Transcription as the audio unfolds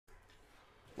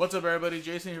What's up, everybody?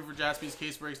 Jason here for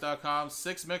JaspysCaseBreaks.com.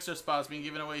 6 mixer spots being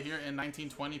given away here in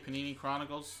 1920 Panini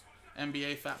Chronicles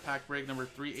NBA Fat Pack break number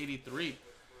 383.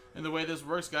 And the way this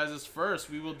works, guys, is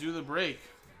first we will do the break.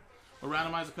 We'll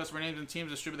randomize the customer names and teams,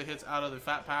 distribute the hits out of the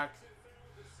Fat Pack.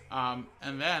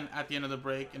 And then at the end of the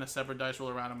break, in a separate dice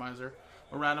roller randomizer,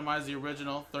 we'll randomize the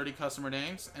original 30 customer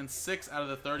names, and 6 out of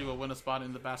the 30 will win a spot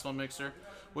in the basketball mixer,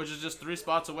 which is just 3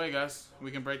 spots away, guys.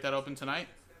 We can break that open tonight.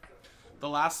 The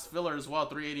last filler as well,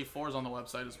 384 is on the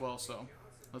website as well, so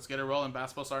let's get it rolling.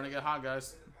 Basketball's starting to get hot,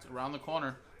 guys. It's around the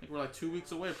corner. I think we're like 2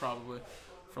 weeks away probably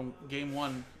from game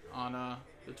 1 on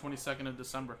the 22nd of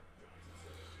December.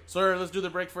 So let's do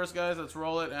the break first, guys. Let's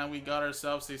roll it, and we got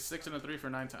ourselves a 6 and a 3 for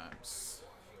 9 times.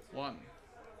 1,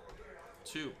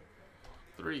 2,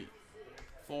 3,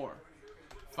 4,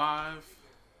 5,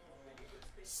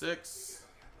 6,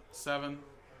 7,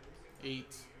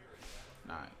 8,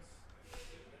 9.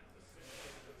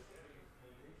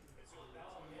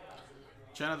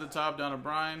 Chen at the top, down to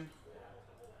Brian.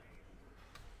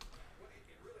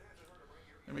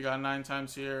 And we got 9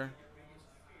 times here.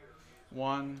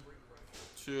 1,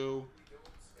 2,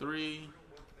 3,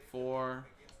 4,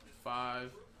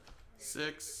 5,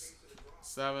 6,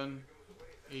 7,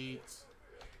 8,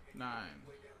 9.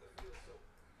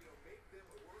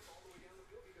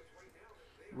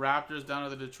 Raptors down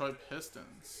to the Detroit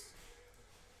Pistons.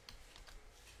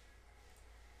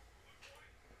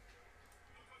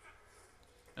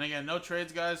 And again, no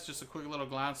trades, guys. Just a quick little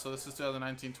glance. So this is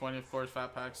 2019-20, of course,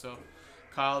 Fat Pack. So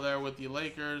Kyle there with the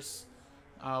Lakers.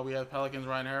 We have Pelicans,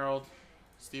 Ryan Harold.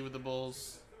 Steve with the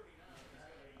Bulls.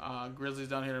 Grizzlies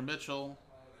down here to Mitchell.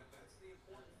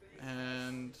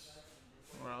 And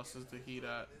where else is the Heat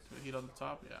at? The Heat on the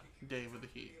top? Yeah, Dave with the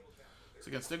Heat. So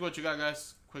again, stick with what you got,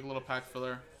 guys. Quick little pack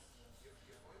filler.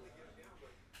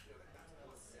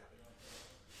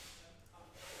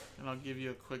 And I'll give you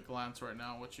a quick glance right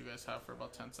now what you guys have for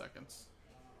about 10 seconds.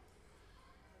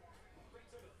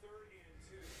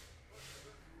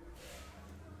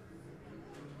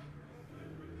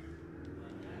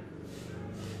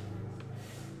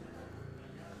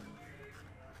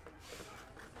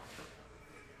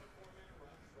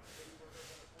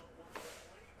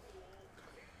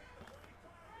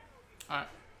 All right.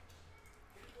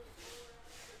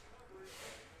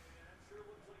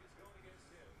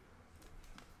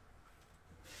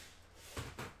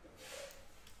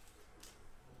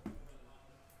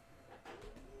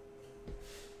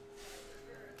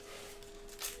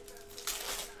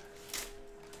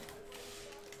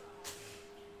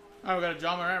 All right, we got a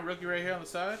John Morant rookie right here on the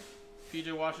side.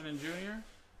 PJ Washington Jr.,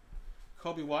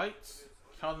 Kobe White,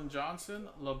 Keldon Johnson,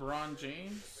 LeBron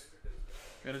James.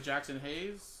 We got a Jackson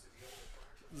Hayes,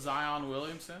 Zion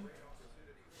Williamson.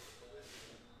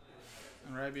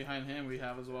 And right behind him we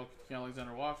have as well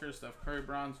Alexander Walker, Steph Curry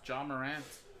bronze, John Morant,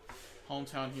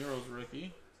 Hometown Heroes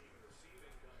rookie,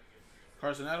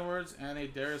 Carson Edwards, and a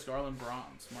Darius Garland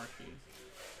bronze marquee.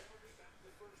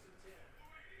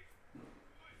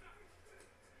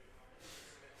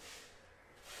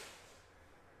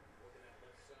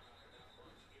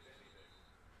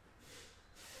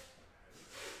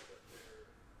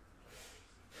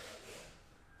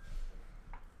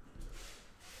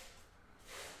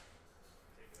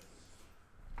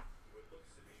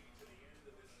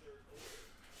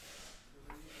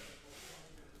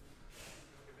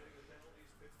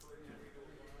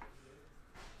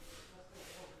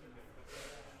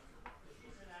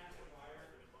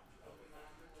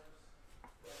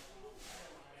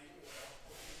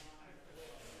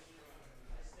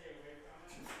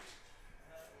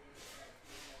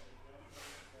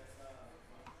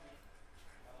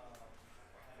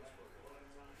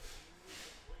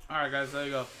 Alright, guys, there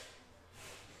you go.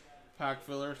 Pack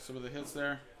filler, some of the hits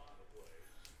there.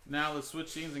 Now let's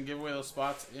switch teams and give away those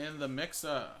spots in the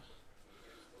mix-up.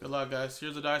 Good luck, guys.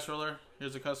 Here's the dice roller.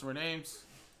 Here's the customer names.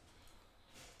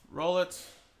 Roll it.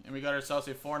 And we got ourselves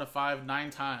a 4 and a 5, 9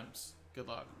 times. Good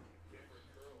luck.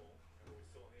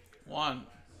 1,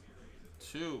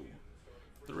 2,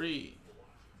 3,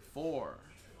 4,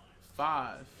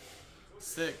 5,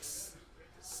 6,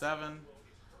 7,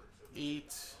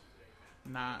 8,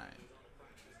 9.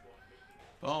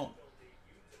 Boom.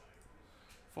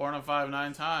 4 and a 5,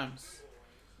 9 times.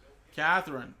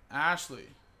 Catherine, Ashley,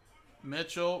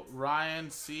 Mitchell, Ryan,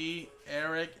 C,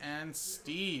 Eric, and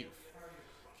Steve.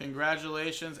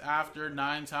 Congratulations after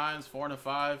 9 times, 4 and a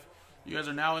 5. You guys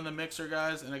are now in the mixer,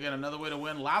 guys. And again, another way to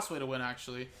win, last way to win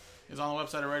actually, is on the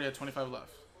website already at 25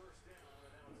 left.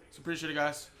 So appreciate it,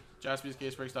 guys.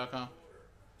 JaspysCaseBreaks.com.